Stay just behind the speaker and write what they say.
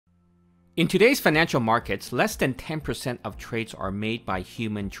In today's financial markets, less than 10% of trades are made by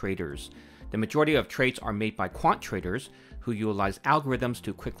human traders. The majority of trades are made by quant traders who utilize algorithms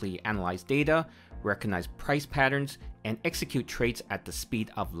to quickly analyze data, recognize price patterns, and execute trades at the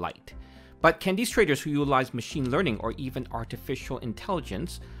speed of light. But can these traders who utilize machine learning or even artificial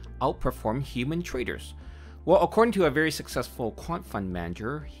intelligence outperform human traders? Well, according to a very successful quant fund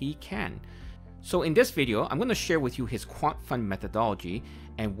manager, he can. So in this video, I'm going to share with you his quant fund methodology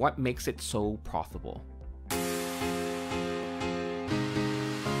and what makes it so profitable.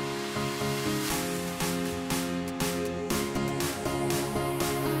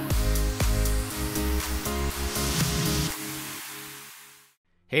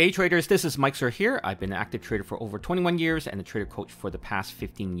 Hey traders, this is Mike Sir here. I've been an active trader for over 21 years and a trader coach for the past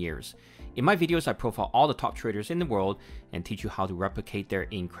 15 years. In my videos, I profile all the top traders in the world and teach you how to replicate their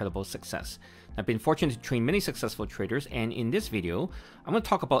incredible success. I've been fortunate to train many successful traders, and in this video, I'm going to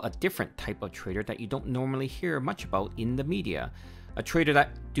talk about a different type of trader that you don't normally hear much about in the media. A trader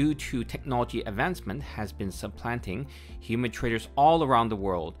that, due to technology advancement, has been supplanting human traders all around the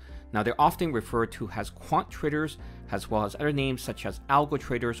world. Now, they're often referred to as quant traders, as well as other names such as algo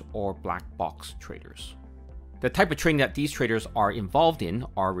traders or black box traders. The type of trading that these traders are involved in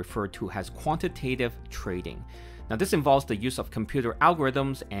are referred to as quantitative trading. Now, this involves the use of computer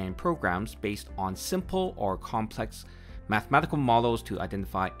algorithms and programs based on simple or complex mathematical models to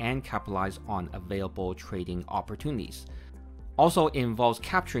identify and capitalize on available trading opportunities. Also, it involves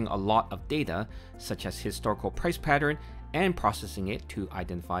capturing a lot of data, such as historical price pattern, and processing it to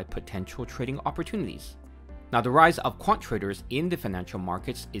identify potential trading opportunities. Now, the rise of quant traders in the financial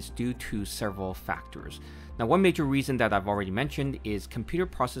markets is due to several factors. Now, one major reason that I've already mentioned is computer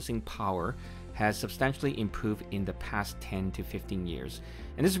processing power has substantially improved in the past 10 to 15 years.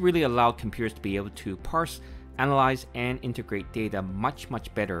 And this really allowed computers to be able to parse, analyze, and integrate data much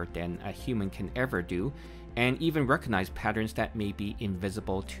better than a human can ever do, and even recognize patterns that may be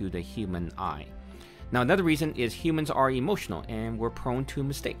invisible to the human eye. Now, another reason is humans are emotional and we're prone to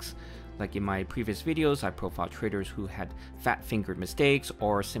mistakes. Like in my previous videos, I profiled traders who had fat-fingered mistakes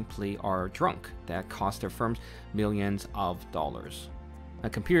or simply are drunk that cost their firms millions of dollars. Now,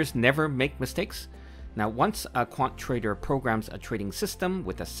 computers never make mistakes. Now, once a quant trader programs a trading system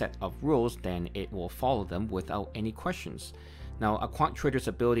with a set of rules, then it will follow them without any questions. Now, a quant trader's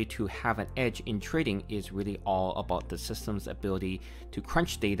ability to have an edge in trading is really all about the system's ability to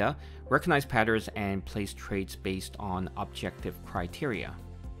crunch data, recognize patterns, and place trades based on objective criteria.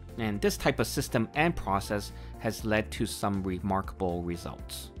 And this type of system and process has led to some remarkable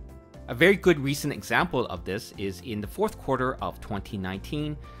results. A very good recent example of this is in the fourth quarter of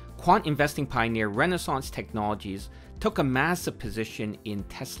 2019, quant investing pioneer Renaissance Technologies took a massive position in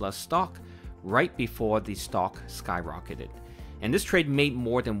Tesla stock right before the stock skyrocketed. And this trade made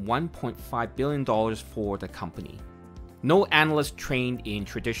more than $1.5 billion for the company. No analyst trained in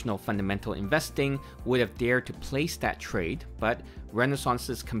traditional fundamental investing would have dared to place that trade, but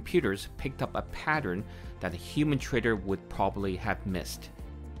Renaissance's computers picked up a pattern that a human trader would probably have missed.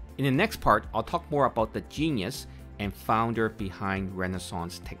 In the next part, I'll talk more about the genius and founder behind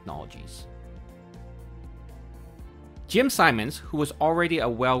Renaissance Technologies. Jim Simons, who was already a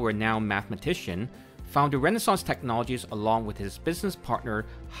well-renowned mathematician, founded Renaissance Technologies along with his business partner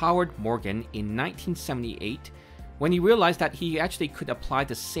Howard Morgan in 1978 when he realized that he actually could apply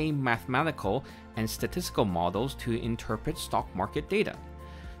the same mathematical and statistical models to interpret stock market data.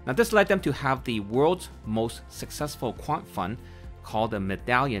 Now, this led them to have the world's most successful quant fund called the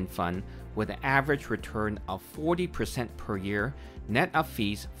Medallion Fund with an average return of 40% per year net of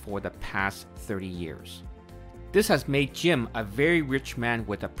fees for the past 30 years. This has made Jim a very rich man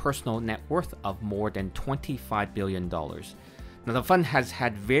with a personal net worth of more than $25 billion. Now, the fund has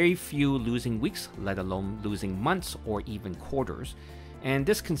had very few losing weeks, let alone losing months or even quarters. And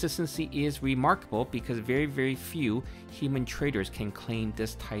this consistency is remarkable because very few human traders can claim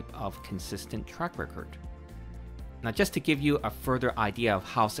this type of consistent track record. Now, just to give you a further idea of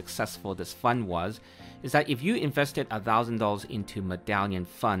how successful this fund was, is that if you invested $1,000 into Medallion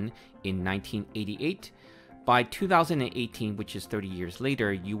Fund in 1988, by 2018, which is 30 years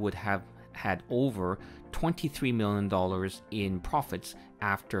later, you would have had over $23 million in profits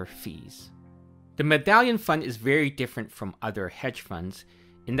after fees. The Medallion Fund is very different from other hedge funds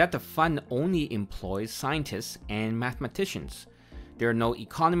in that the fund only employs scientists and mathematicians. There are no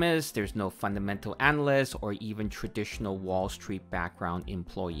economists, there's no fundamental analysts, or even traditional Wall Street background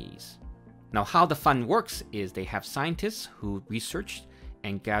employees. Now, how the fund works is they have scientists who researched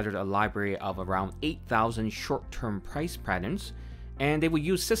and gathered a library of around 8,000 short-term price patterns, and they will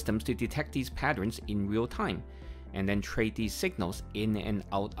use systems to detect these patterns in real time. and then trade these signals in and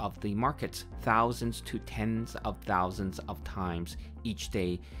out of the markets thousands to tens of thousands of times each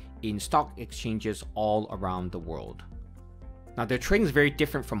day in stock exchanges all around the world. Now, their trading is very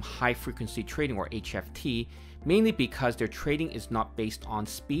different from high frequency trading, or HFT, mainly because their trading is not based on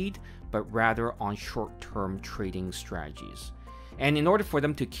speed, but rather on short-term trading strategies. And in order for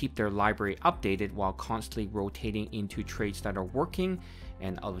them to keep their library updated while constantly rotating into trades that are working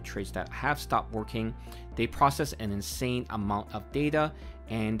and other trades that have stopped working, they process an insane amount of data,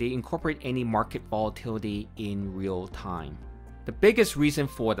 and they incorporate any market volatility in real time. The biggest reason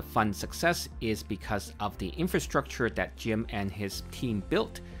for the fund's success is because of the infrastructure that Jim and his team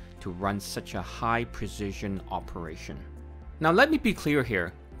built to run such a high precision operation. Now, let me be clear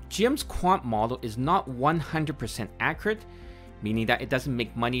here. Jim's quant model is not 100% accurate, meaning that it doesn't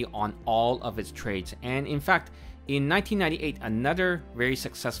make money on all of its trades. And in fact, in 1998, another very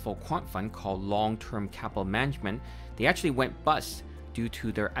successful quant fund called Long-Term Capital Management, they actually went bust due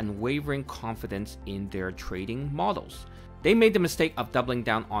to their unwavering confidence in their trading models. They made the mistake of doubling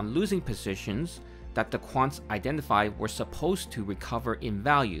down on losing positions that the quants identified were supposed to recover in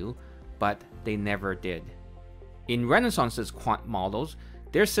value, but they never did. In Renaissance's quant models,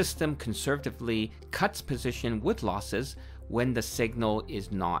 their system conservatively cuts position with losses when the signal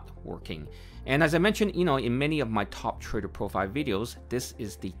is not working. And as I mentioned, in many of my top trader profile videos, this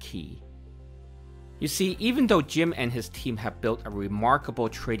is the key. You see, even though Jim and his team have built a remarkable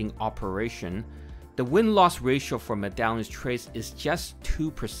trading operation, the win-loss ratio for Medallion's trades is just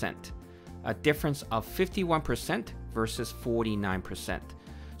 2%, a difference of 51% versus 49%.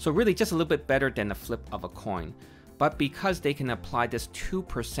 So really just a little bit better than the flip of a coin. But because they can apply this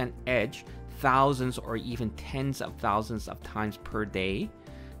 2% edge thousands or even tens of thousands of times per day,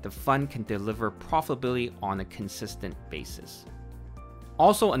 the fund can deliver profitability on a consistent basis.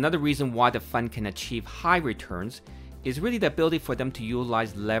 Also, another reason why the fund can achieve high returns is really the ability for them to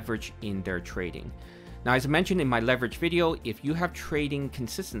utilize leverage in their trading. Now, as I mentioned in my leverage video, if you have trading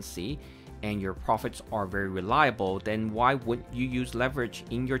consistency and your profits are very reliable, then why wouldn't you use leverage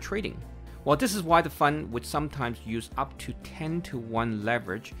in your trading? Well, this is why the fund would sometimes use up to 10-to-1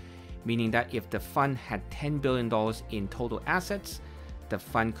 leverage, meaning that if the fund had $10 billion in total assets, the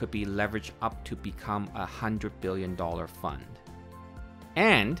fund could be leveraged up to become a $100 billion fund.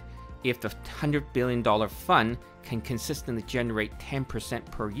 And if the $100 billion fund can consistently generate 10%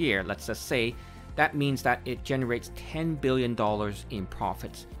 per year, let's just say, that means that it generates $10 billion in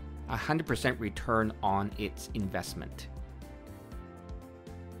profits, a 100% return on its investment.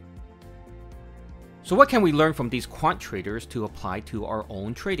 So what can we learn from these quant traders to apply to our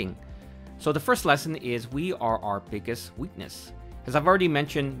own trading? So the first lesson is we are our biggest weakness. As I've already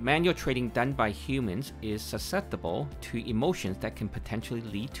mentioned, manual trading done by humans is susceptible to emotions that can potentially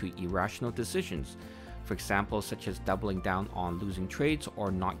lead to irrational decisions. For example, such as doubling down on losing trades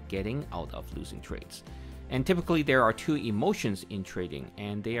or not getting out of losing trades. And typically there are two emotions in trading,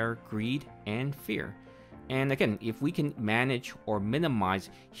 and they are greed and fear. And again, if we can manage or minimize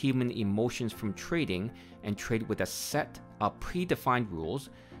human emotions from trading and trade with a set of predefined rules,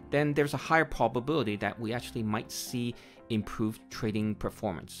 then there's a higher probability that we actually might see improved trading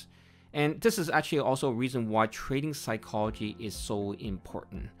performance. And this is actually also a reason why trading psychology is so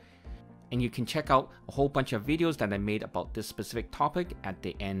important. And you can check out a whole bunch of videos that I made about this specific topic at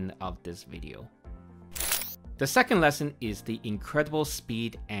the end of this video. The second lesson is the incredible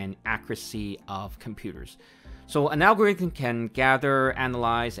speed and accuracy of computers. So an algorithm can gather,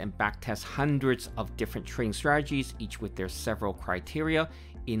 analyze, and backtest hundreds of different trading strategies, each with their several criteria,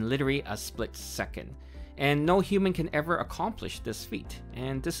 in literally a split second. And no human can ever accomplish this feat.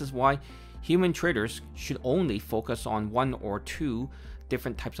 And this is why human traders should only focus on one or two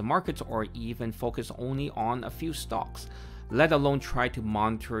different types of markets, or even focus only on a few stocks, let alone try to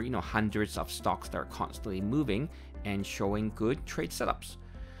monitor hundreds of stocks that are constantly moving and showing good trade setups.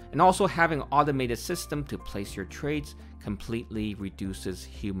 And also having an automated system to place your trades completely reduces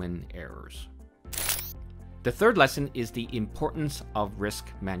human errors. The third lesson is the importance of risk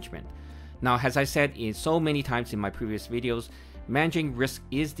management. Now, as I said so many times in my previous videos, managing risk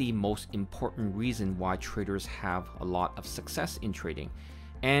is the most important reason why traders have a lot of success in trading.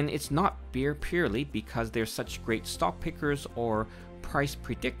 And it's not purely because they're such great stock pickers or price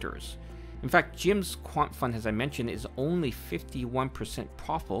predictors. In fact, Jim's quant fund, as I mentioned, is only 51%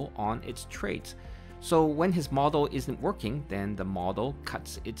 profitable on its trades. So when his model isn't working, then the model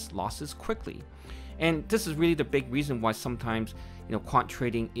cuts its losses quickly. And this is really the big reason why sometimes quant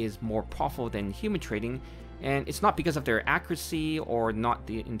trading is more profitable than human trading. And it's not because of their accuracy or not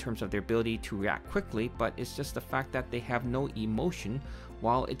in terms of their ability to react quickly, but it's just the fact that they have no emotion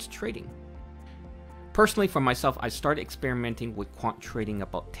while it's trading. Personally, for myself, I started experimenting with quant trading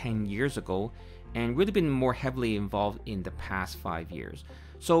about 10 years ago and really been more heavily involved in the past 5 years.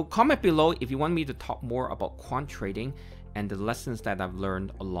 So comment below if you want me to talk more about quant trading and the lessons that I've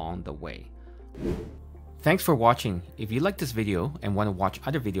learned along the way. Thanks for watching. If you like this video and want to watch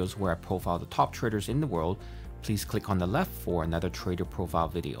other videos where I profile the top traders in the world, please click on the left for another trader profile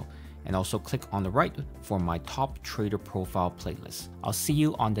video, and also click on the right for my top trader profile playlist. I'll see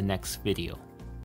you on the next video.